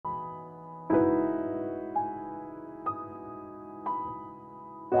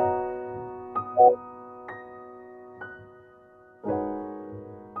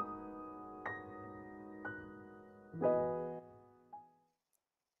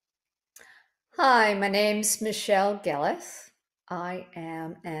Hi, my name's Michelle Gellis. I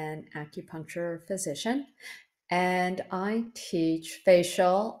am an acupuncture physician and I teach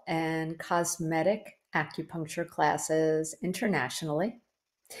facial and cosmetic acupuncture classes internationally.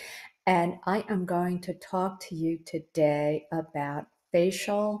 And I am going to talk to you today about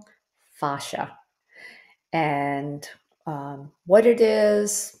facial fascia and what it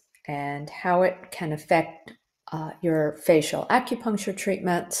is and how it can affect your facial acupuncture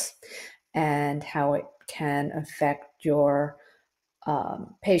treatments and how it can affect your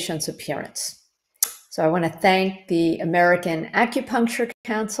patient's appearance. So I want to thank the American Acupuncture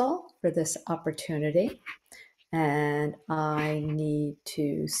Council for this opportunity. And I need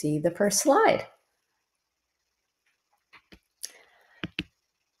to see the first slide.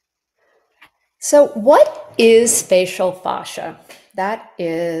 So what is facial fascia? That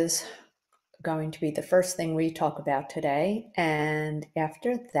is going to be the first thing we talk about today. And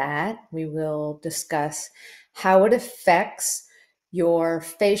after that, we will discuss how it affects your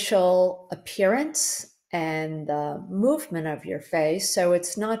facial appearance and the movement of your face. So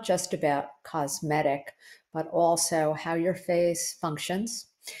it's not just about cosmetic, but also how your face functions.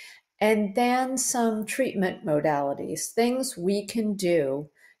 And then some treatment modalities, things we can do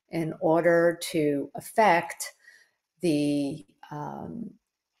in order to affect the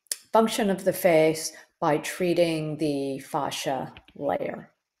function of the face by treating the fascia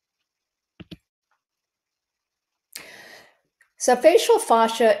layer. So facial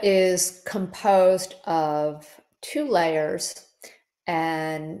fascia is composed of two layers,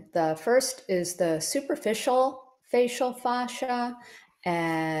 and the first is the superficial facial fascia,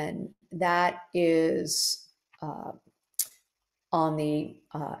 and that is on the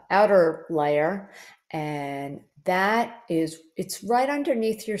outer layer, and it's right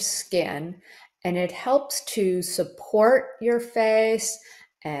underneath your skin, and it helps to support your face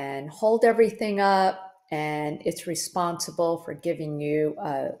and hold everything up, and it's responsible for giving you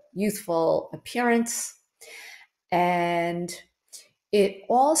a youthful appearance. And it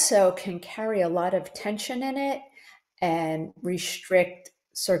also can carry a lot of tension in it and restrict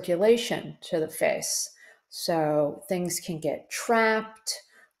circulation to the face. So things can get trapped,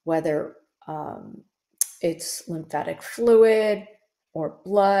 whether it's lymphatic fluid or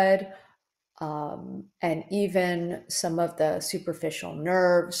blood, and even some of the superficial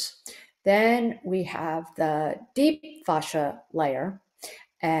nerves. Then we have the deep fascia layer,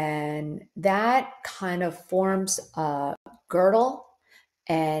 and that kind of forms a girdle,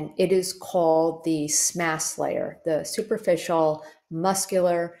 and it is called the SMAS layer, the superficial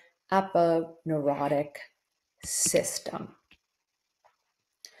muscular aponeurotic system.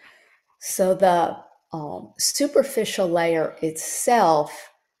 So the superficial layer itself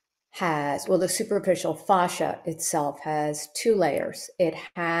has, well, the superficial fascia itself has two layers. It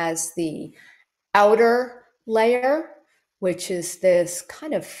has the outer layer, which is this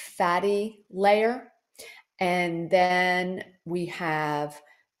kind of fatty layer. And then we have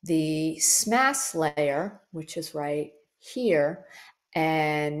the SMAS layer, which is right here.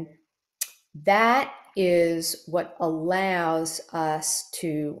 And that is what allows us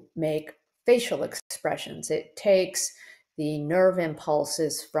to make facial expressions. It takes the nerve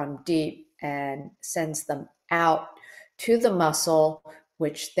impulses from deep and sends them out to the muscle,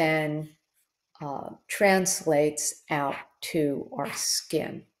 which then translates out to our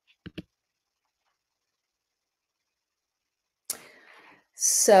skin.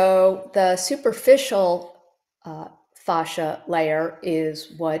 So the superficial fascia layer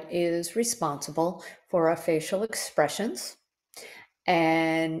is what is responsible for our facial expressions.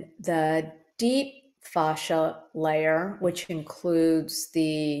 And the deep fascia layer, which includes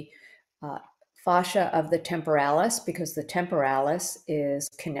the fascia of the temporalis, because the temporalis is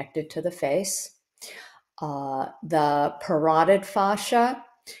connected to the face, the parotid fascia,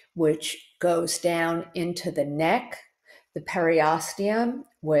 which goes down into the neck, the periosteum,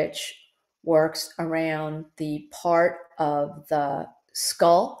 which works around the part of the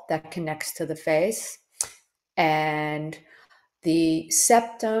skull that connects to the face, and the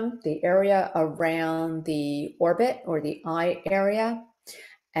septum, the area around the orbit or the eye area.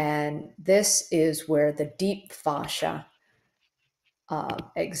 And this is where the deep fascia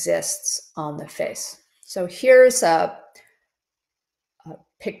exists on the face. So here's a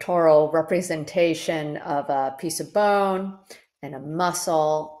pictorial representation of a piece of bone and a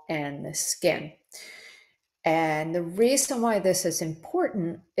muscle and the skin. And the reason why this is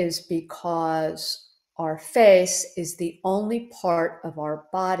important is because our face is the only part of our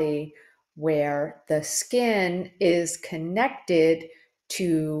body where the skin is connected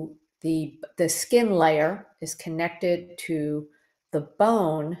to the skin layer is connected to the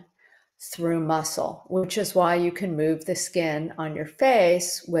bone through muscle, which is why you can move the skin on your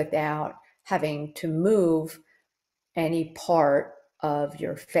face without having to move any part of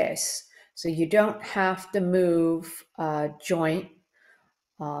your face. So you don't have to move a joint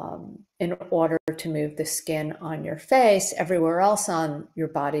in order to move the skin on your face. Everywhere else on your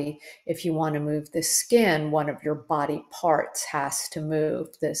body, if you want to move the skin, one of your body parts has to move.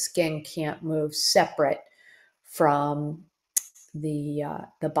 The skin can't move separate from the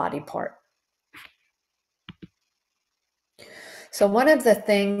body part. So one of the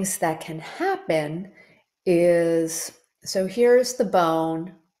things that can happen is, so here's the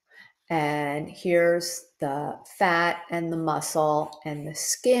bone, and here's the fat and the muscle and the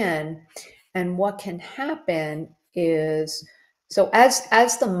skin. And what can happen is, so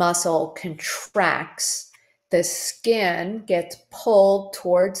as the muscle contracts, the skin gets pulled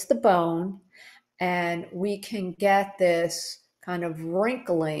towards the bone, and we can get this kind of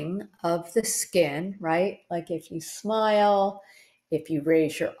wrinkling of the skin, right? Like if you smile, if you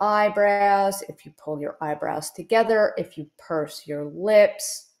raise your eyebrows, if you pull your eyebrows together, if you purse your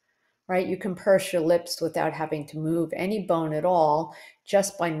lips, right? You can purse your lips without having to move any bone at all,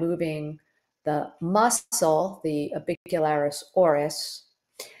 just by moving the muscle, the orbicularis oris.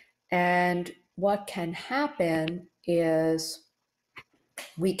 And what can happen is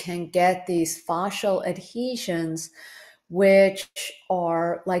we can get these fascial adhesions, which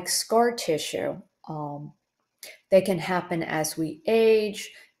are like scar tissue. They can happen as we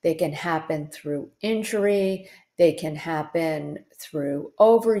age. They can happen through injury. They can happen through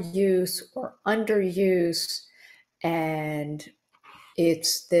overuse or underuse. And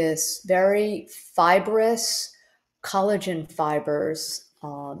it's this very fibrous collagen fibers.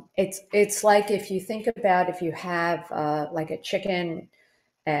 It's like if you think about, if you have like a chicken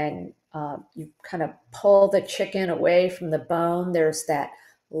and you kind of pull the chicken away from the bone, there's that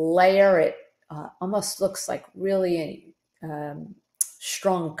layer. It almost looks like really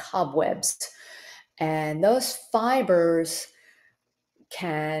strong cobwebs. And those fibers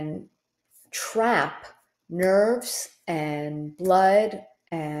can trap nerves and blood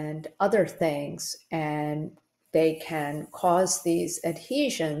and other things. And they can cause these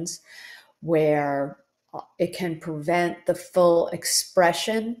adhesions where it can prevent the full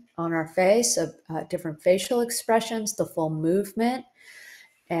expression on our face of different facial expressions, the full movement.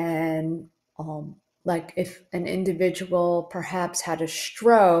 And like if an individual perhaps had a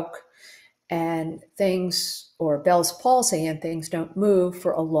stroke and things, or Bell's palsy, and things don't move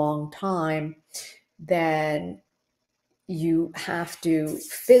for a long time, then you have to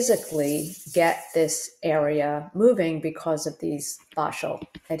physically get this area moving because of these fascial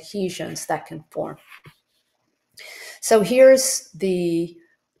adhesions that can form. So here's the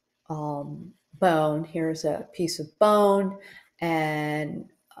bone. Here's a piece of bone, and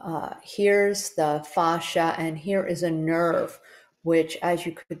here's the fascia, and here is a nerve, which, as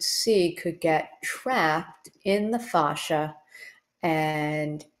you could see, could get trapped in the fascia,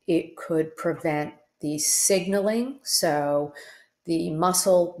 and it could prevent the signaling. So the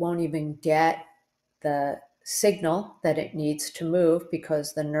muscle won't even get the signal that it needs to move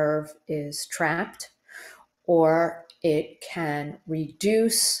because the nerve is trapped, or it can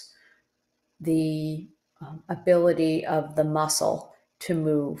reduce the ability of the muscle to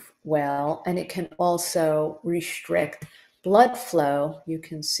move well. And it can also restrict blood flow. You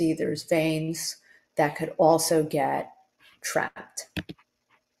can see there's veins that could also get trapped.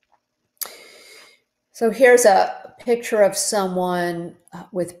 So here's a picture of someone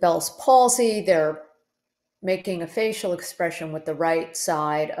with Bell's palsy. They're making a facial expression with the right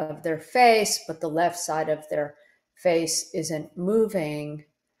side of their face, but the left side of their face isn't moving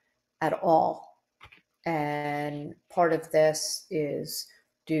at all. And part of this is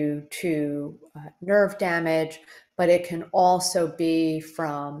due to nerve damage, but it can also be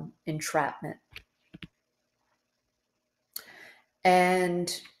from entrapment.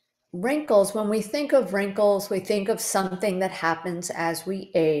 And wrinkles, when we think of wrinkles, we think of something that happens as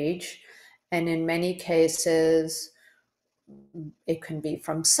we age. And in many cases, it can be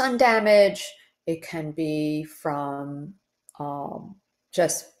from sun damage, it can be from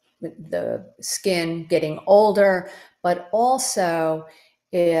just the skin getting older, but also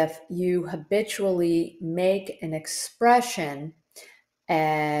if you habitually make an expression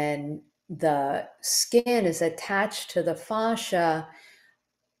and the skin is attached to the fascia,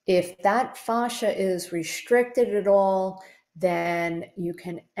 if that fascia is restricted at all, then you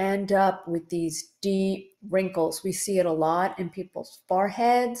can end up with these deep wrinkles. We see it a lot in people's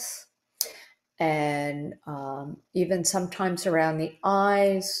foreheads, and even sometimes around the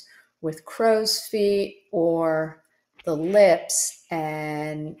eyes with crow's feet, or the lips,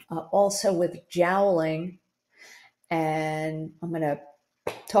 and also with jowling. And I'm going to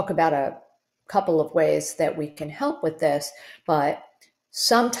talk about a couple of ways that we can help with this, but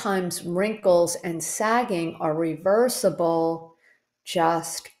sometimes wrinkles and sagging are reversible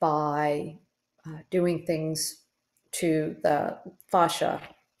just by doing things to the fascia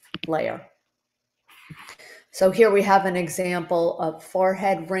layer. So here we have an example of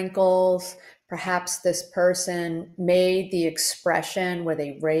forehead wrinkles. Perhaps this person made the expression where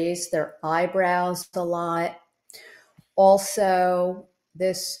they raised their eyebrows a lot. Also,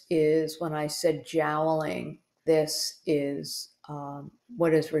 this is when I said jowling, this is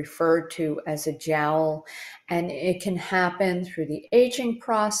what is referred to as a jowl, and it can happen through the aging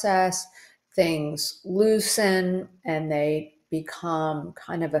process. Things loosen and they become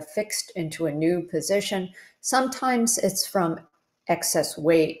kind of affixed into a new position. Sometimes it's from excess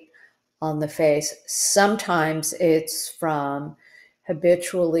weight on the face. Sometimes it's from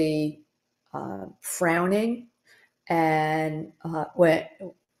habitually frowning. And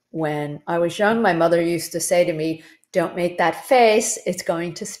when I was young, my mother used to say to me, "Don't make that face; it's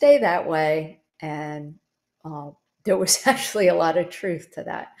going to stay that way." And there was actually a lot of truth to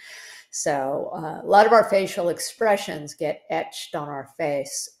that. So a lot of our facial expressions get etched on our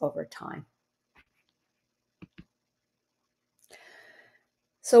face over time.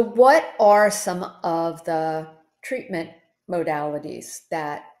 So what are some of the treatment modalities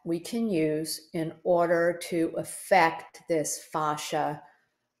that we can use in order to affect this fascia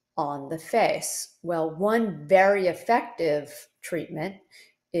on the face? Well, one very effective treatment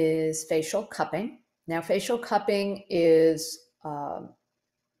is facial cupping. Now, facial cupping is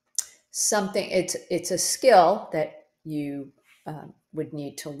something, it's a skill that you would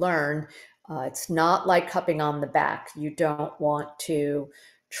need to learn. It's not like cupping on the back. You don't want to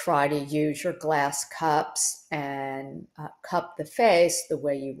try to use your glass cups and cup the face the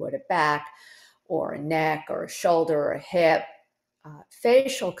way you would a back or a neck or a shoulder or a hip.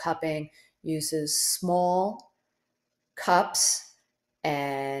 Facial cupping uses small cups,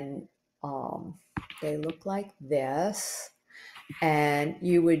 and they look like this. And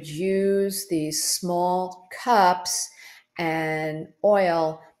you would use these small cups and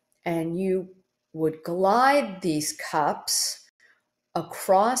oil, and you would glide these cups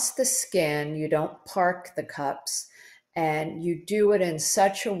across the skin. You don't park the cups, and you do it in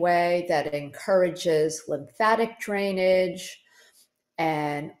such a way that encourages lymphatic drainage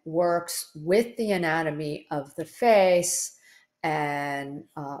and works with the anatomy of the face. And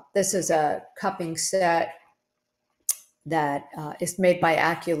this is a cupping set that is made by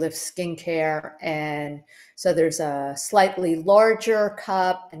Aculift Skincare. And so there's a slightly larger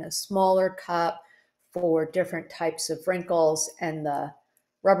cup and a smaller cup for different types of wrinkles. And the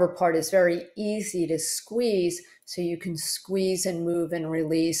rubber part is very easy to squeeze. So you can squeeze and move and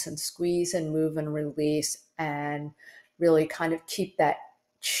release and squeeze and move and release and really kind of keep that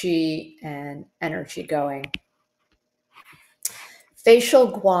chi and energy going. Facial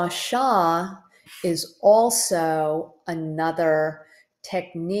gua sha is also another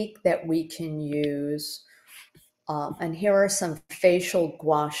technique that we can use. And here are some facial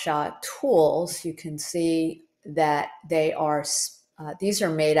gua sha tools. You can see that they are, these are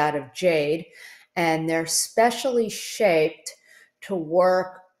made out of jade, and they're specially shaped to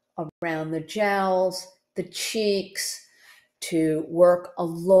work around the jowls, the cheeks, to work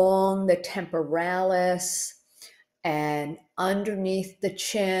along the temporalis and underneath the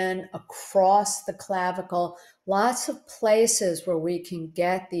chin, across the clavicle, lots of places where we can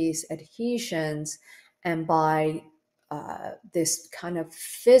get these adhesions. And by this kind of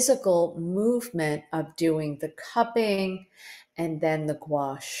physical movement of doing the cupping and then the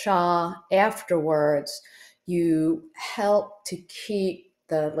gua sha afterwards, you help to keep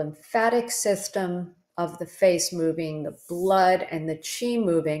the lymphatic system of the face moving, the blood and the chi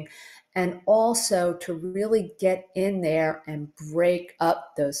moving, and also to really get in there and break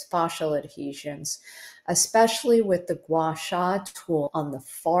up those fascial adhesions, especially with the gua sha tool on the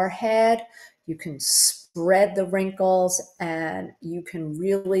forehead. You can spread the wrinkles and you can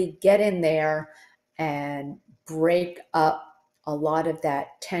really get in there and break up a lot of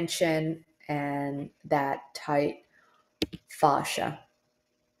that tension and that tight fascia.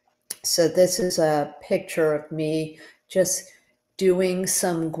 So this is a picture of me just doing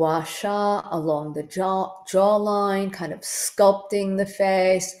some gua sha along the jawline, kind of sculpting the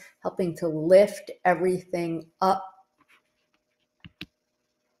face, helping to lift everything up.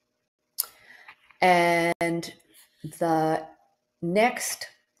 And the next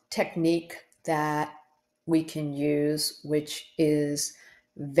technique that we can use, which is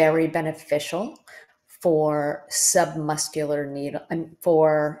very beneficial for submuscular needle,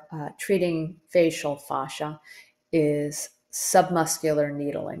 for treating facial fascia is submuscular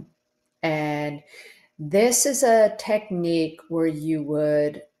needling. And this is a technique where you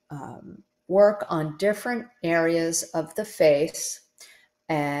would work on different areas of the face.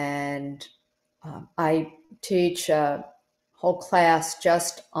 And I teach a whole class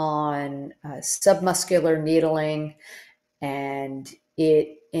just on submuscular needling, and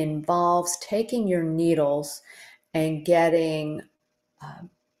it involves taking your needles and getting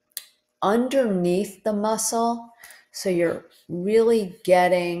underneath the muscle. So you're really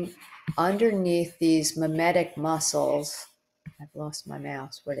getting underneath these mimetic muscles. I've lost my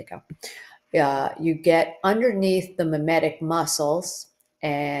mouse. Where'd it go? You get underneath the mimetic muscles,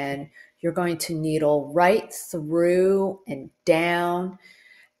 and you're going to needle right through and down.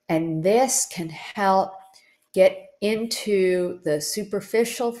 And this can help get into the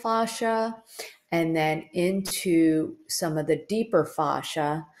superficial fascia and then into some of the deeper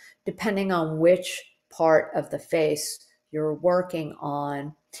fascia, depending on which part of the face you're working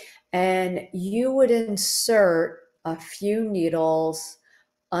on. And you would insert a few needles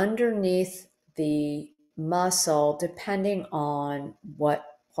underneath the muscle, depending on what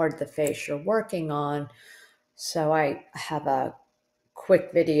part of the face you're working on. So I have a quick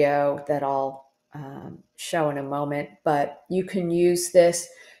video that I'll show in a moment, but you can use this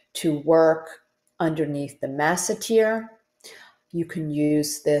to work underneath the masseter. You can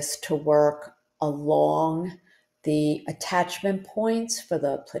use this to work along the attachment points for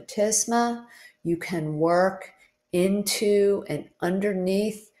the platysma. You can work into and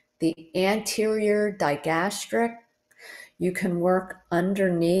underneath the anterior digastric. You can work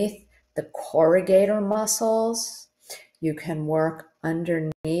underneath the corrugator muscles. You can work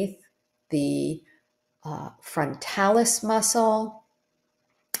underneath the frontalis muscle.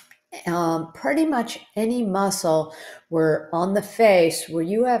 Pretty much any muscle where on the face where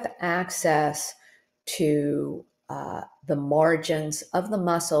you have access to the margins of the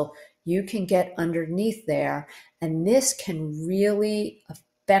muscle, you can get underneath there. And this can really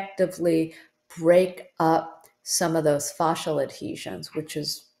effectively break up some of those fascial adhesions, which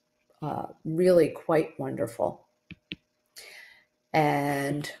is really quite wonderful.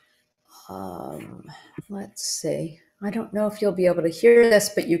 And let's see. I don't know if you'll be able to hear this,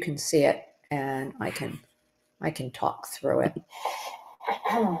 but you can see it, and I can talk through it.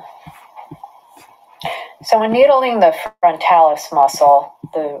 So when needling the frontalis muscle,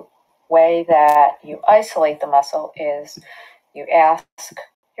 the way that you isolate the muscle is you ask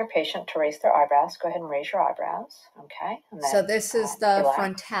your patient to raise their eyebrows. Go ahead and raise your eyebrows. Okay. And then, so this is the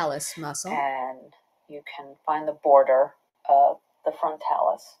frontalis muscle. And you can find the border of the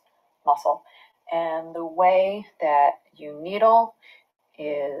frontalis muscle. And the way that you needle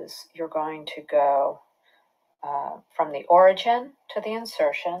is you're going to go from the origin to the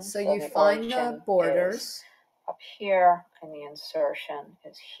insertion. So you find the borders up here, and the insertion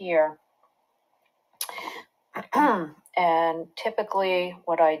is here. And typically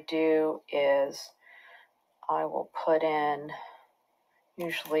what I do is I will put in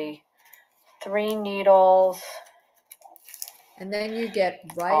usually 3 needles. And then you get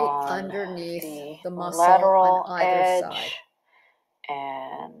right underneath the muscle lateral on either edge, side.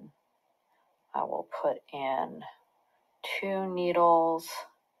 And I will put in 2 needles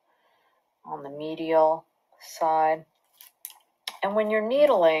on the medial side. And when you're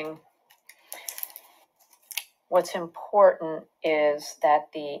needling, what's important is that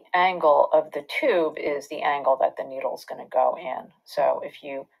the angle of the tube is the angle that the needle is going to go in. So if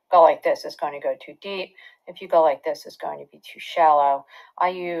you go like this, it's going to go too deep. If you go like this, it's going to be too shallow. I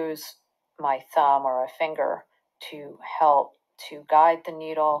use my thumb or a finger to help to guide the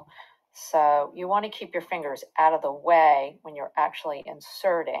needle. So you want to keep your fingers out of the way when you're actually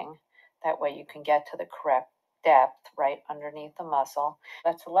inserting. That way you can get to the correct depth right underneath the muscle.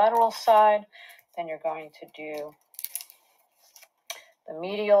 That's the lateral side. Then you're going to do the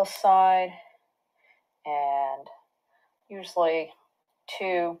medial side, and usually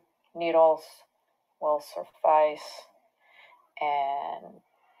 2 needles will suffice. And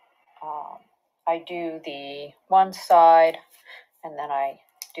I do the one side, and then I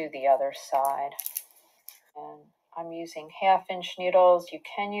do the other side. And I'm using 1/2-inch needles. You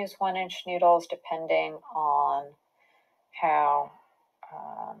can use 1-inch needles depending on how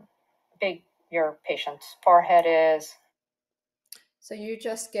big your patient's forehead is. So you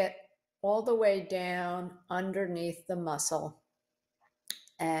just get all the way down underneath the muscle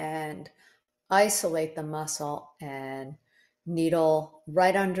and isolate the muscle and needle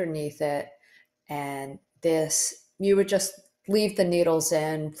right underneath it. And this, you would just leave the needles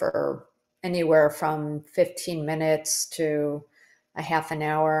in for anywhere from 15 minutes to a half an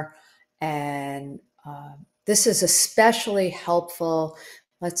hour. And this is especially helpful.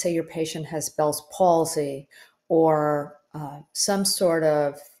 Let's say your patient has Bell's palsy or some sort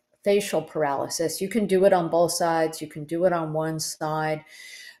of facial paralysis. You can do it on both sides. You can do it on one side,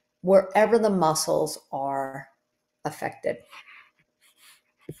 wherever the muscles are affected.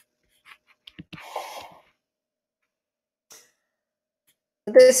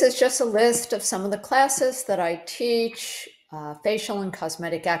 This is just a list of some of the classes that I teach: facial and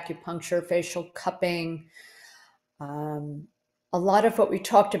cosmetic acupuncture, facial cupping. A lot of what we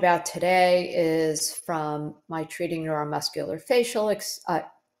talked about today is from my treating neuromuscular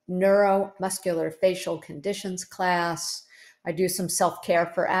facial conditions class. I do some self-care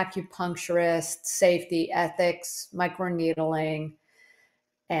for acupuncturists, safety, ethics, microneedling,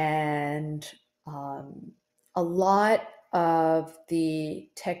 and a lot of the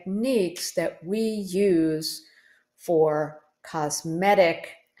techniques that we use for cosmetic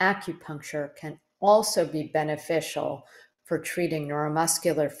acupuncture can also be beneficial for treating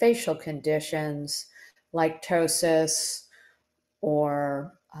neuromuscular facial conditions like ptosis,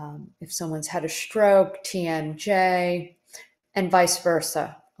 or if someone's had a stroke, TMJ, and vice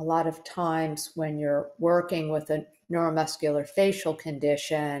versa. A lot of times when you're working with a neuromuscular facial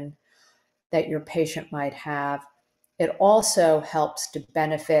condition that your patient might have, it also helps to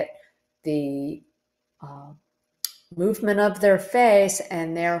benefit the movement of their face,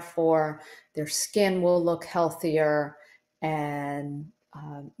 and therefore their skin will look healthier and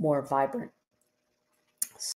more vibrant.